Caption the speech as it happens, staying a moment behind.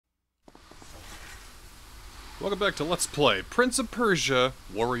Welcome back to Let's Play Prince of Persia,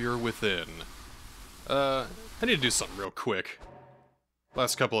 Warrior Within. I need to do something real quick.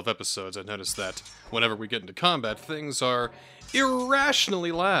 Last couple of episodes I've noticed that whenever we get into combat, things are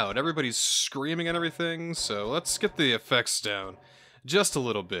irrationally loud. Everybody's screaming and everything, so let's get the effects down just a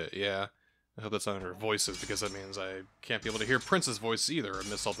little bit, yeah. I hope that's not under voices, because that means I can't be able to hear Prince's voice either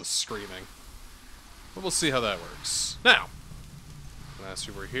amidst all the screaming. But we'll see how that works. Now! Last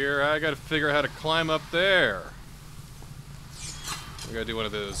we were here, I gotta figure out how to climb up there. We gotta do one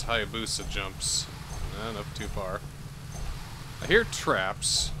of those Hayabusa jumps. No, nope, too far. I hear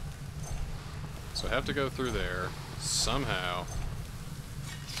traps, so I have to go through there somehow.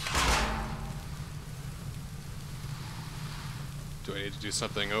 Do I need to do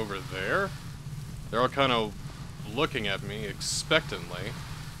something over there? They're all kind of looking at me expectantly.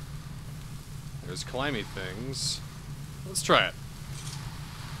 There's climby things. Let's try it.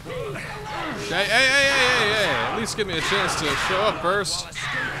 Hey, at least give me a chance to show up first.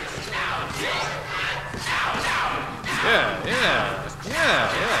 Yeah.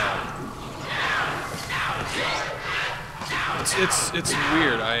 It's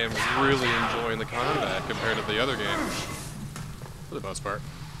weird. I am really enjoying the combat compared to the other game. For the most part.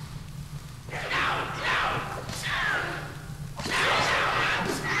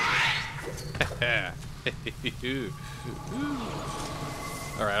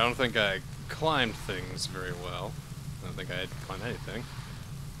 Alright, I don't think I climbed things very well. I don't think I had climbed anything.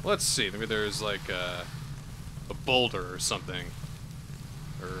 Let's see, maybe there's like a boulder or something.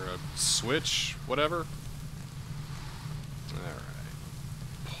 Or a switch, whatever. Alright.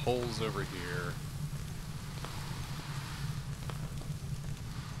 Poles over here.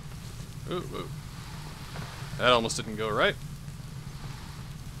 Ooh. That almost didn't go right.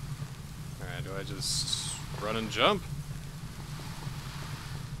 Alright, do I just run and jump?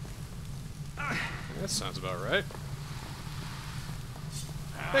 That sounds about right.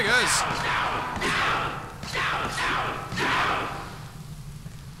 Hey guys!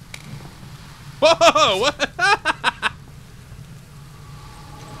 Whoa! What?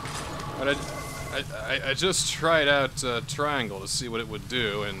 I just tried out triangle to see what it would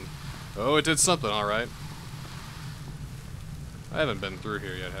do, and oh, it did something, all right. I haven't been through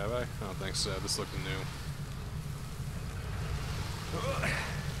here yet, have I? I don't think so. This looked new.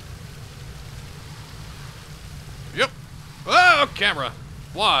 Yep. Oh, camera.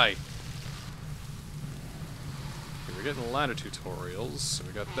 Why? Okay, we're getting ladder tutorials, so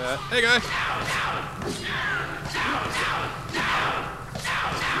we got that. Hey, guy.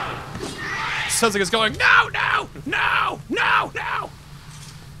 Sounds like it's going. No!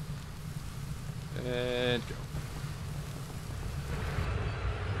 And go.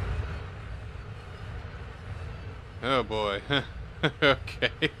 Oh boy.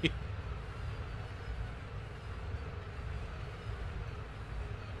 Okay.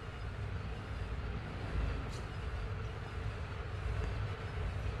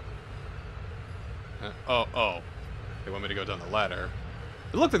 Oh. They want me to go down the ladder.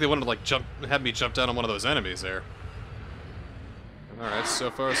 It looked like they wanted to, like, have me jump down on one of those enemies there. Alright, so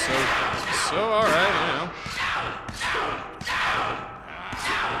far, so alright, you know.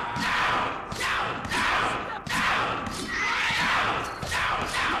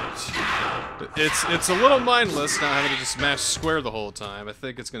 It's a little mindless not having to just smash square the whole time. I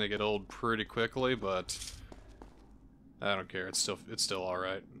think it's gonna get old pretty quickly, but I don't care. It's still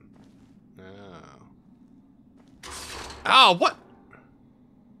alright. Oh. Ow, what?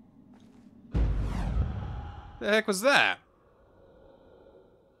 The heck was that?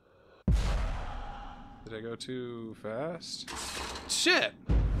 Did I go too fast? Shit!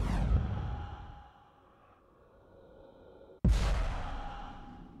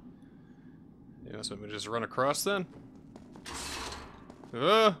 Yeah, so I'm gonna just run across then?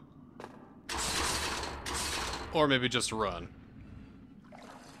 Or maybe just run.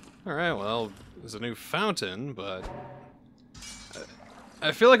 Alright, well, there's a new fountain, but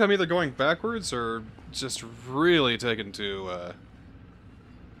I feel like I'm either going backwards or just really taken to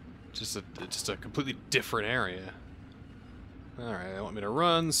just a completely different area. Alright, they want me to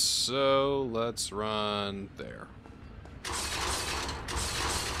run, so let's run there.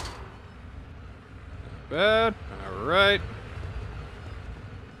 Not bad. Alright.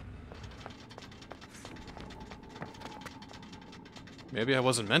 Maybe I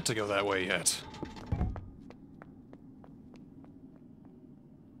wasn't meant to go that way yet.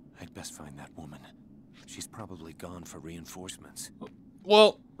 I'd best find that woman. She's probably gone for reinforcements.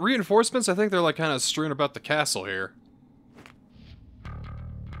 Well, reinforcements, I think they're like kind of strewn about the castle here.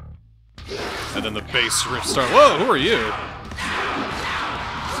 And then the base rift start. Whoa, who are you?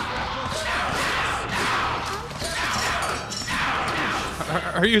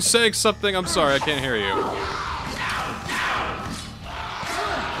 Are you saying something? I'm sorry, I can't hear you.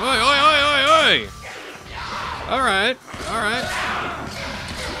 Oi, oi, oi, oi, oi! Alright, alright.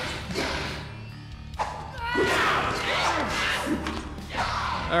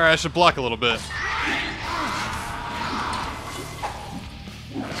 Alright, I should block a little bit.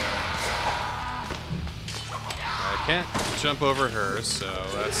 I can't jump over her, so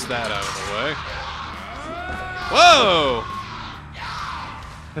that's that out of the way. Whoa!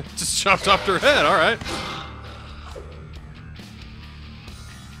 Just chopped off her head, alright.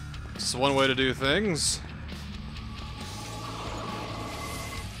 It's one way to do things.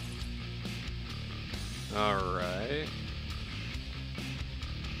 Alright.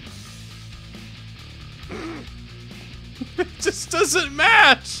 It just doesn't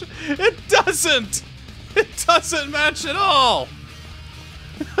match! It doesn't! It doesn't match at all!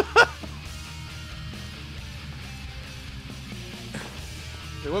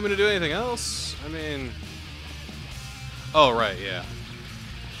 They want me to do anything else? I mean... Oh, right, yeah.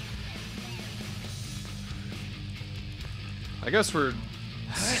 I guess we're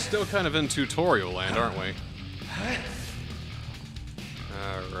still kind of in tutorial land, aren't we?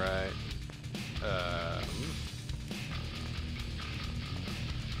 Alright.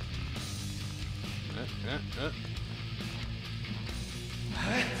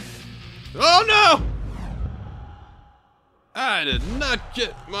 Oh no! I did not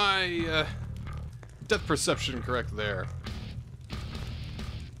get my depth perception correct there.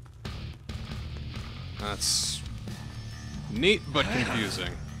 That's neat but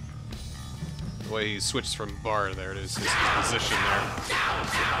confusing. The way he switched from bar there to his position there.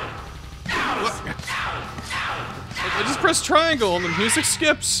 What? I just press triangle and the music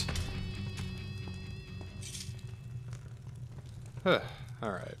skips.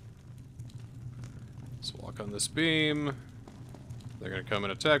 Alright. Let's walk on this beam. They're gonna come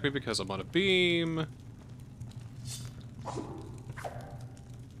and attack me because I'm on a beam.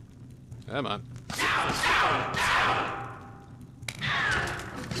 Come on.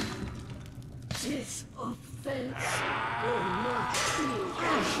 This offense will not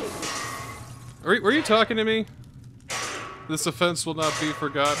be Were you talking to me? This offense will not be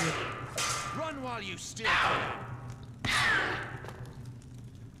forgotten. Run while you still can.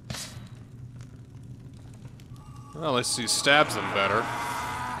 Well, at least he stabs them better.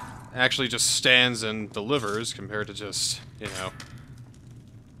 Actually just stands and delivers compared to just, you know,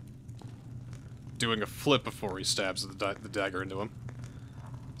 doing a flip before he stabs the dagger into him.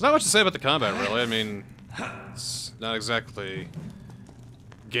 There's not much to say about the combat, really. I mean, it's not exactly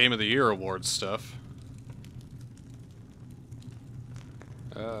Game of the Year awards stuff.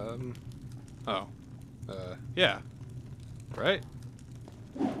 Yeah. Right?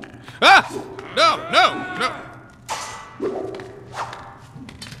 Ah! No! No! No!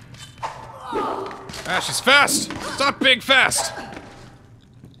 Ah, she's fast! Stop being fast!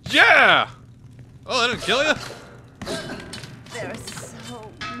 Yeah! Oh, that didn't kill you? There's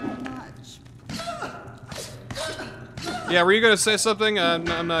so much. Yeah, were you gonna say something?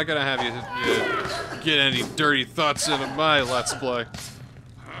 I'm not gonna have you get any dirty thoughts into my Let's Play.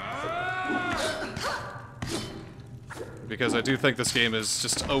 Because I do think this game is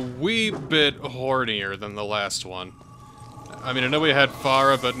just a wee bit hornier than the last one. I mean, I know we had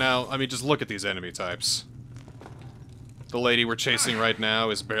Farah, but now, I mean, just look at these enemy types. The lady we're chasing right now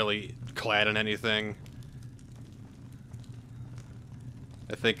is barely clad in anything.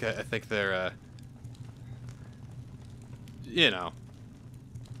 I think they're, you know.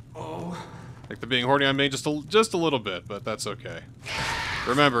 Oh. Like they're being horny on me just a little bit, but that's okay.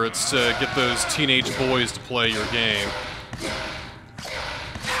 Remember, it's to get those teenage boys to play your game.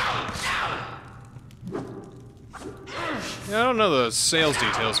 Yeah, I don't know the sales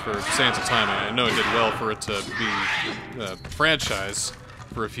details for Sands of Time. I know it did well for it to be a franchise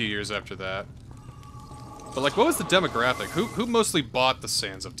for a few years after that. But like, what was the demographic? Who mostly bought the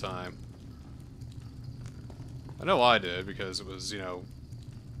Sands of Time? I know I did, because it was, you know,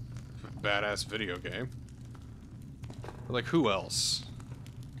 a badass video game. But like, who else?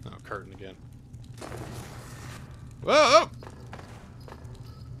 Oh, curtain again. Whoa!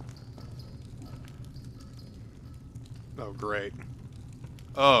 Oh, great.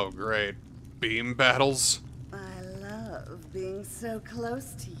 Oh, great. Beam battles? I love being so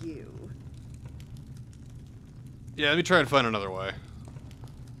close to you. Yeah, let me try and find another way.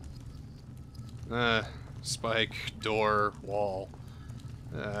 Spike, door, wall.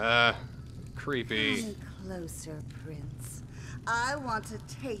 Creepy. Come closer, Prince. I want to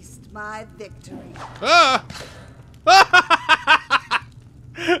taste my victory. Ah!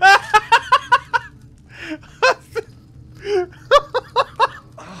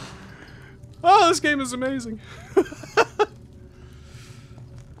 game is amazing.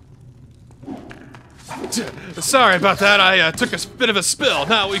 Sorry about that, I took a bit of a spill.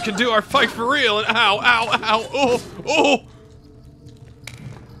 Now we can do our fight for real, and ow, ow, ow, oh, oh!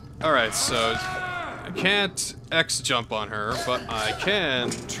 Alright, so I can't X jump on her, but I can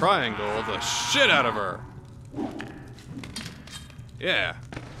triangle the shit out of her. Yeah.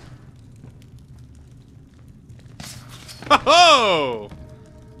 Ho-ho!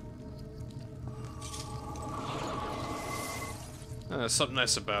 Something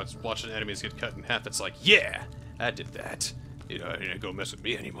nice about watching enemies get cut in half. It's like, yeah, I did that. You know, you ain't gonna mess with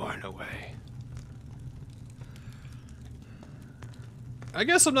me anymore. No way. I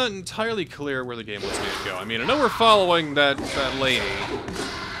guess I'm not entirely clear where the game wants me to go. I mean, I know we're following that lady,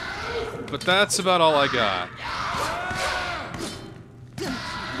 but that's about all I got.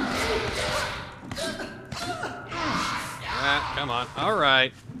 Ah, come on. All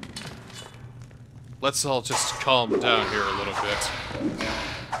right. Let's all just calm down here a little bit.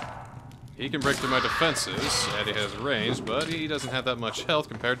 He can break through my defenses, and he has range, but he doesn't have that much health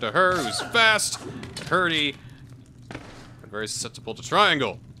compared to her, who's fast, and hurty, and very susceptible to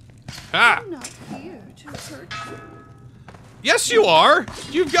triangle. Ha! I'm not here to hurt you. Yes, you are.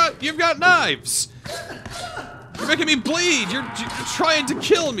 You've got knives. You're making me bleed. You're trying to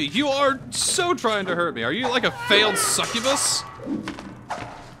kill me. You are so trying to hurt me. Are you like a failed succubus?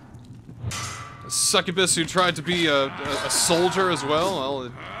 Succubus who tried to be a soldier as well?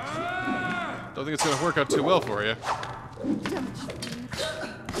 Well, don't think it's gonna work out too well for you.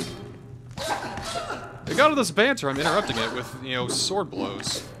 They got all this banter, I'm interrupting it with, you know, sword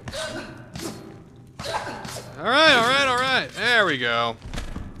blows. Alright, alright, alright. There we go.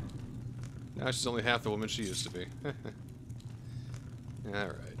 Now she's only half the woman she used to be.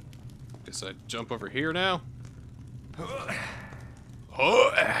 Alright. Guess I jump over here now?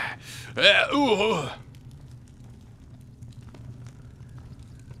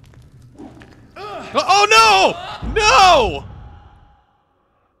 Oh no! No!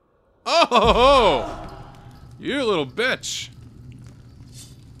 Oh! You little bitch.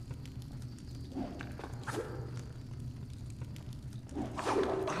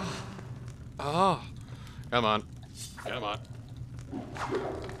 Oh. Come on. Come on.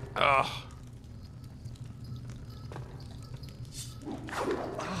 Oh.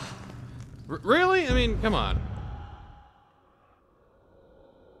 Really? I mean, come on.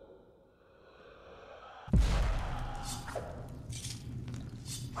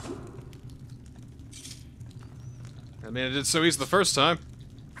 I mean, it did so easy the first time.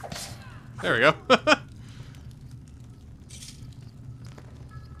 There we go.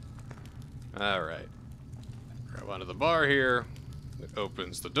 Alright. Grab onto the bar here. It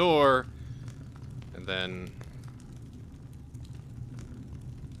opens the door. And then...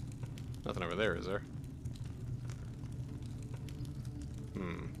 nothing over there, is there?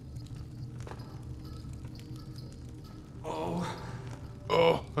 Hmm. Oh.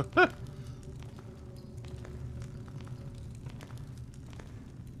 Oh. Alright,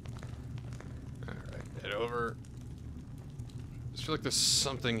 head over. I just feel like there's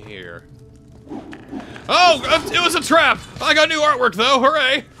something here. Oh! It was a trap! I got new artwork, though!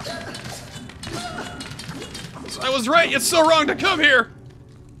 Hooray! I was right, it's so wrong to come here!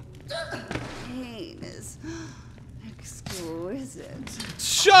 Pain is exquisite.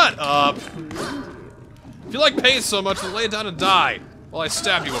 Shut up! If you like pain so much, then lay it down and die while I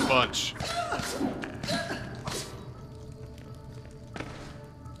stab you a bunch.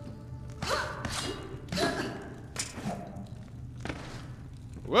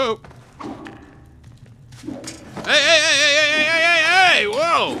 Whoa! Hey!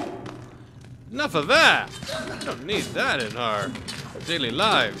 Whoa! Enough of that! We don't need that in our daily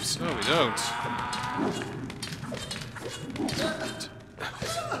lives. No, we don't.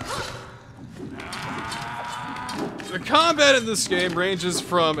 The combat in this game ranges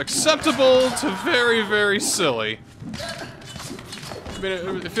from acceptable to very, very silly. I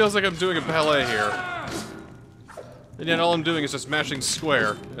mean, it feels like I'm doing a ballet here. And yet all I'm doing is just mashing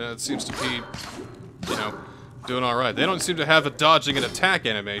square. And it seems to be, you know, doing alright. They don't seem to have a dodging and attack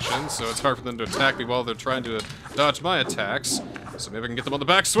animation, so it's hard for them to attack me while they're trying to dodge my attacks. So maybe I can get them on the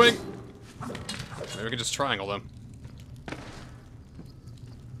backswing. Maybe we can just triangle them.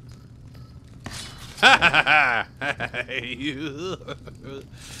 Ha ha ha ha!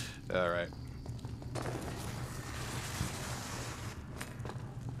 Alright.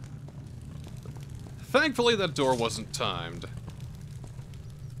 Thankfully, that door wasn't timed.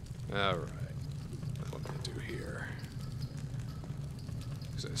 Alright. What do I do here?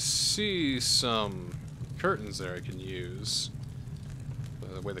 Because I see some curtains there I can use. But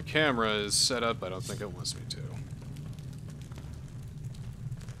The way the camera is set up, I don't think it wants me to.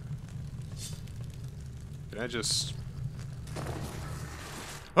 Can I just...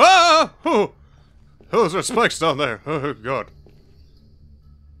 Ah! Oh! Oh, there's spikes down there. Oh, God.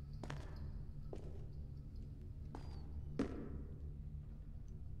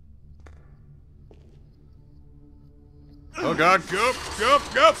 Oh, God. Go! Go!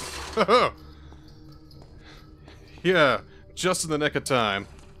 Go! Yeah, just in the nick of time.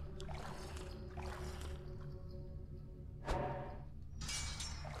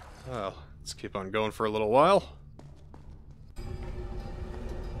 Well, let's keep on going for a little while.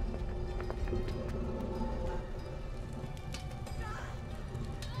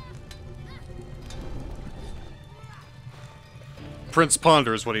 Prince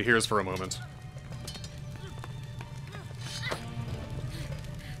ponders what he hears for a moment.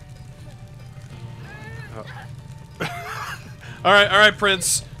 Alright,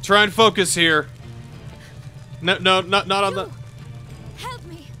 Prince. Try and focus here. No, not on the... Help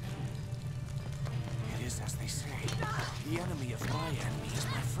me! It is as they say. The enemy of my enemy is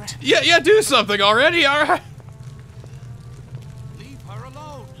my friend. Yeah, do something already, alright? Leave her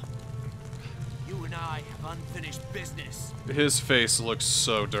alone. You and I have unfinished business. His face looks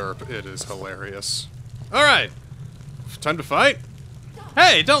so derp. It is hilarious. Alright. Time to fight?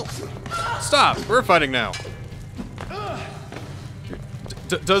 Hey, don't... Stop. We're fighting now.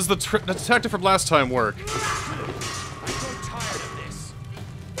 Does the detective from last time work? I'm so tired of this.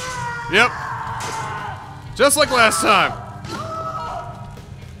 Yep. Just like last time.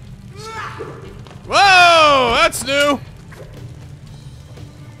 Whoa! That's new!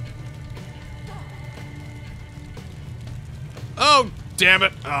 Oh, damn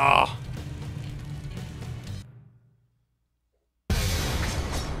it. Oh.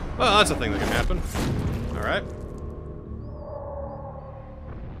 Well, that's a thing that can happen. Alright.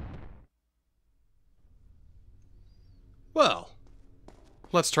 Well,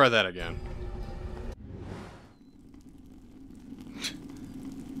 let's try that again.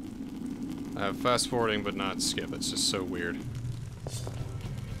 I have fast forwarding, but not skip. It's just so weird.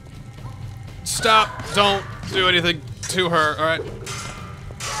 Stop! Don't do anything to her, alright?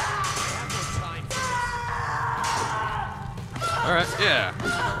 Alright, yeah.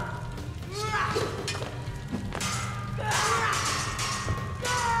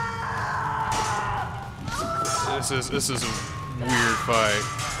 This is a weird fight.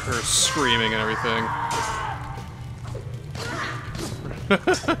 Her screaming and everything.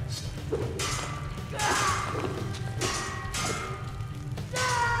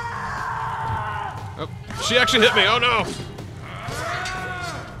 Oh, she actually hit me. Oh no!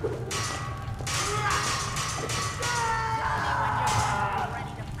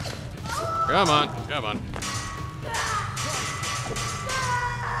 Come on, come on.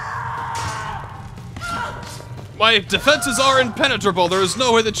 My defenses are impenetrable. There is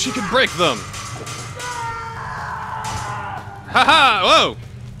no way that she can break them. Haha! Whoa!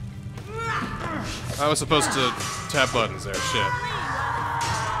 I was supposed to tap buttons there. Shit.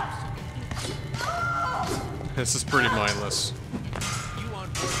 This is pretty mindless.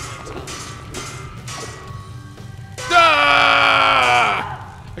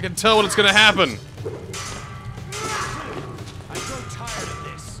 Ah! I can tell when it's gonna happen. I grow tired of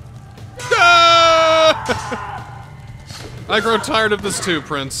this. Ah! I grow tired of this too,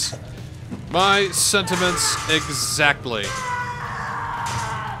 Prince. My sentiments exactly.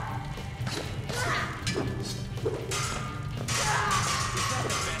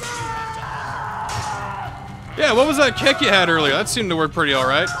 Yeah, what was that kick you had earlier? That seemed to work pretty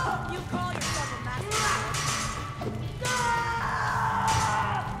alright. You call yourself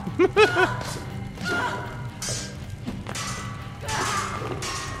a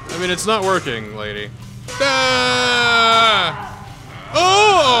I mean, it's not working, lady. Ah!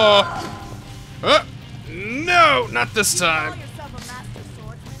 Oh! No, not this time.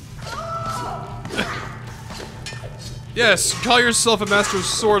 Yes, call yourself a master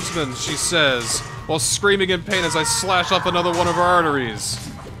swordsman, she says, while screaming in pain as I slash off another one of her arteries.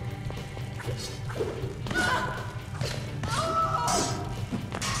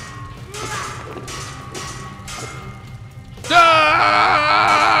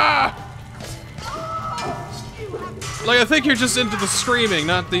 Ah! Like, I think you're just into the screaming,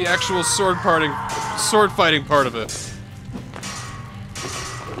 not the actual sword fighting part of it.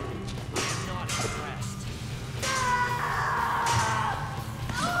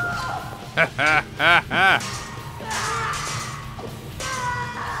 Ha ha ha ha!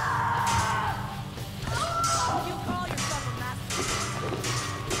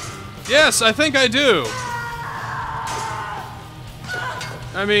 Yes, I think I do.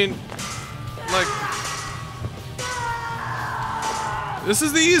 I mean, like, this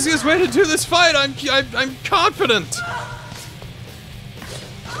is the easiest way to do this fight. I'm confident.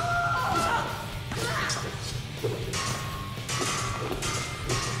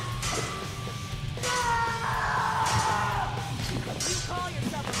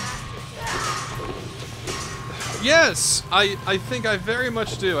 Yes, I think I very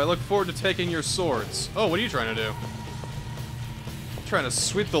much do. I look forward to taking your swords. Oh, what are you trying to do? Trying to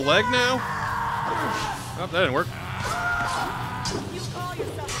sweep the leg now? Oh, that didn't work. You call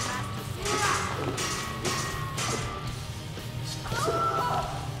yourself a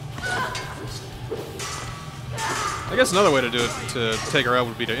master. I guess another way to do it, to take her out,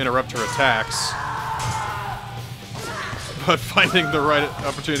 would be to interrupt her attacks. But finding the right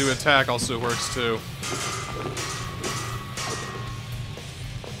opportunity to attack also works too.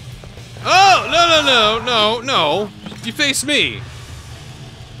 Oh, no. You face me.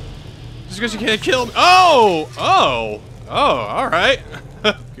 Just because you can't kill me. Oh, alright.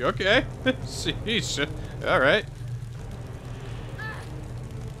 Okay. Sheesh. Alright.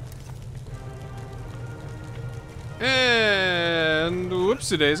 And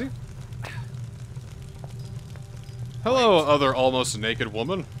whoopsie daisy. Hello, other almost naked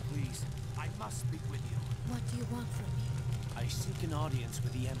woman. Please, I must speak with you. What do you want from me? I seek an audience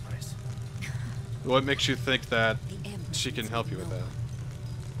with the Empress. What makes you think that The Empress she can is help you no with that? one.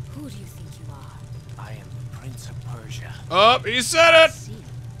 Who do you think you are? I am the Prince of Persia. Oh, he said it! See,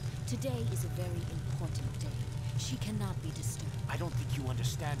 today is a very important day. She cannot be disturbed. I don't think you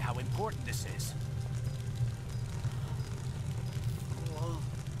understand how important this is.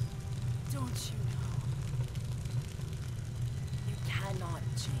 Don't you know? You cannot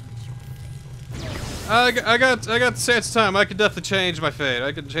change your fate. I got the chance of time. I could definitely change my fate.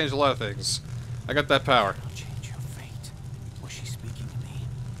 I could change a lot of things. I got that power. I'll change your fate. Was she speaking to me?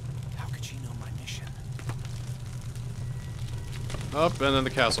 How could she know my mission? Up, and then the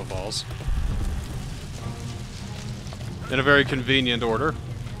castle falls. In a very convenient order.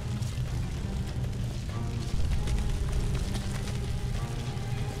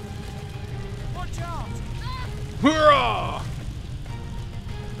 Watch out! Hurrah!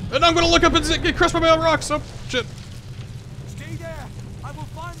 And I'm gonna look up and get crushed by my own rocks. Oh, shit. Stay there! I will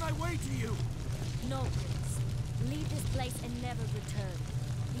find my way to you! No, Prince. Leave this place and never return.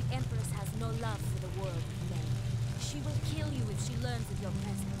 The Empress has no love for the world of men. She will kill you if she learns of your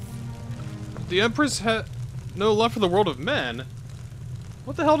presence. The Empress had no love for the world of men?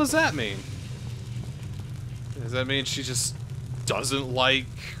 What the hell does that mean? Does that mean she just doesn't like...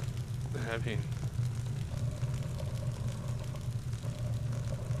 I mean...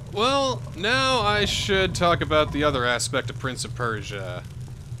 Well, now I should talk about the other aspect of Prince of Persia.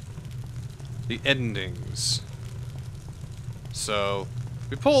 The endings. So,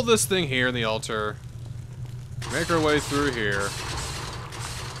 we pull this thing here in the altar, make our way through here.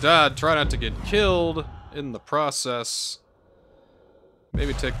 Dad, try not to get killed in the process.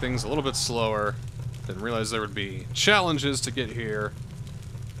 Maybe take things a little bit slower. Didn't realize there would be challenges to get here.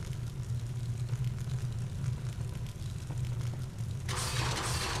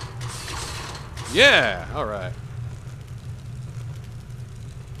 Yeah! Alright.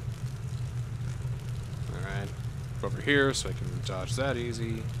 Alright. Go over here so I can dodge that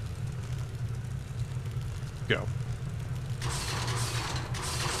easy. Go.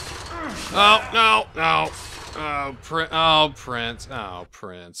 Oh, no! Oh, Prince. Oh,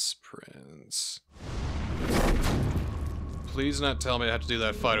 Prince. Please not tell me I have to do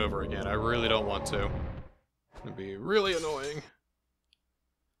that fight over again. I really don't want to. It'd be really annoying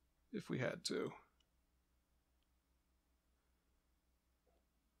if we had to.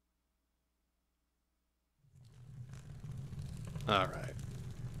 Alright.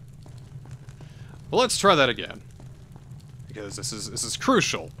 Well, let's try that again. Because this is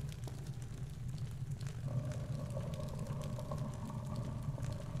crucial.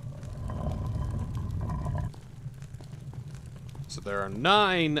 So there are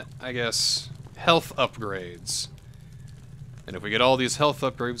 9, I guess, health upgrades. And if we get all these health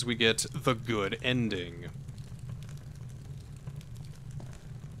upgrades, we get the good ending.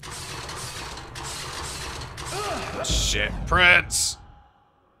 Shit, Prince!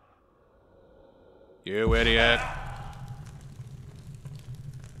 You idiot.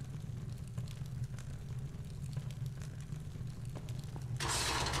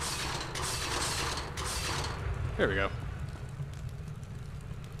 Here we go.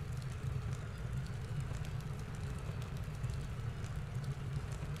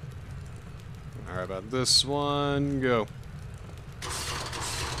 Alright, about this one, go.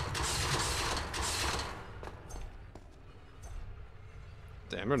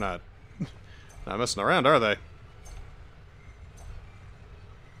 Damn, they're not messing around, are they?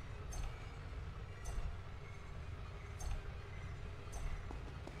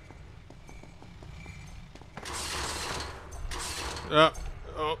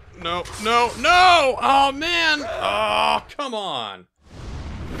 Oh, no, no, no! Oh, man! Oh, come on!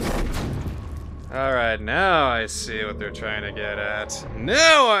 Alright, now I see what they're trying to get at.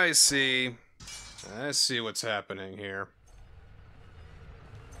 Now I see! I see what's happening here.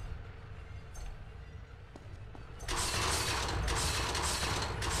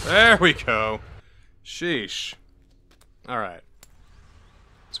 There we go. Sheesh. Alright.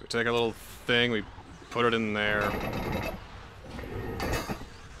 So we take a little thing, we put it in there.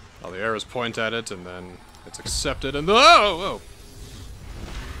 All the arrows point at it, and then it's accepted, and oh!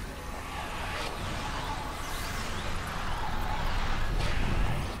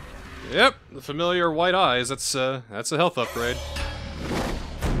 Yep, the familiar white eyes. That's a health upgrade.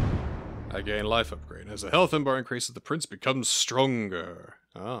 I gain life upgrade. As the health bar increases, the prince becomes stronger.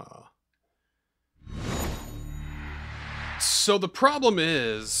 Ah. So the problem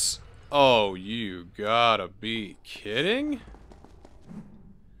is... Oh, you gotta be kidding?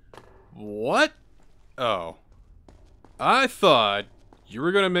 What? Oh. I thought you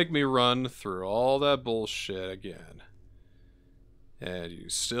were gonna make me run through all that bullshit again. And you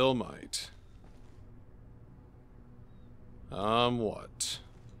still might. What?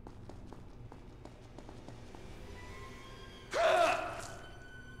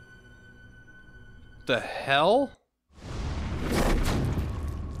 The hell?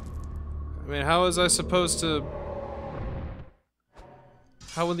 I mean, how was I supposed to...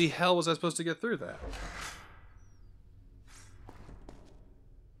 How in the hell was I supposed to get through that?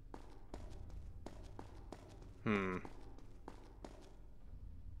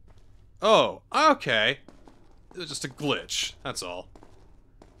 Oh, okay. It was just a glitch, that's all.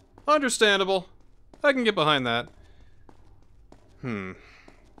 Understandable. I can get behind that.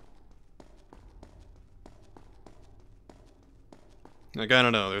 Like, I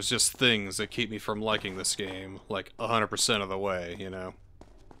don't know, there's just things that keep me from liking this game, like, 100% of the way, you know?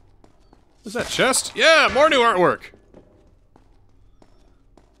 Is that chest? Yeah, more new artwork!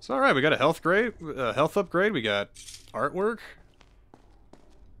 It's alright, we got a health upgrade, we got artwork.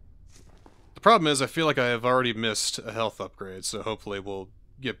 The problem is, I feel like I have already missed a health upgrade, so hopefully we'll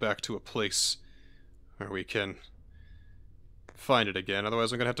get back to a place where we can find it again,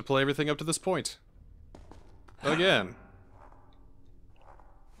 otherwise I'm gonna have to play everything up to this point. Again.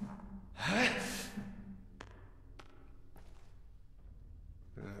 Okay.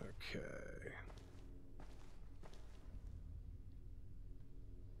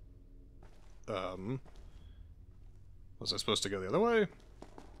 Was I supposed to go the other way?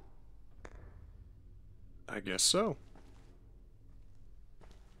 I guess so.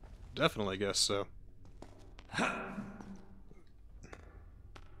 Definitely guess so.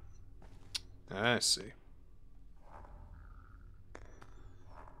 I see.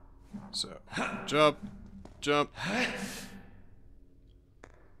 So, jump, jump.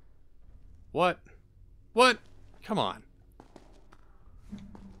 What? What? Come on.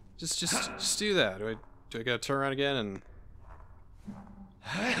 Just do that. Do I gotta turn around again and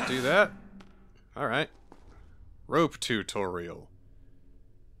do that? Alright. Rope tutorial.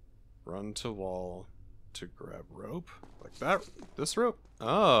 Run to wall to grab rope. Like that? This rope?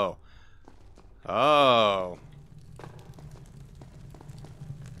 Oh. Oh.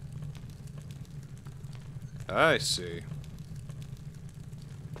 I see.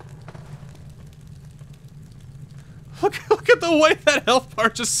 Look at the way that health bar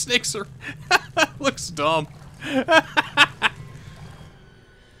just snakes her. Looks dumb.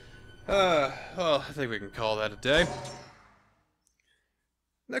 Well, I think we can call that a day.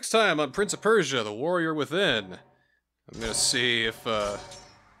 Next time on Prince of Persia, The Warrior Within. I'm gonna see if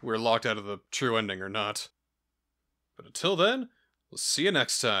we're locked out of the true ending or not. But until then, we'll see you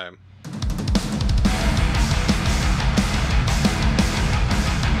next time.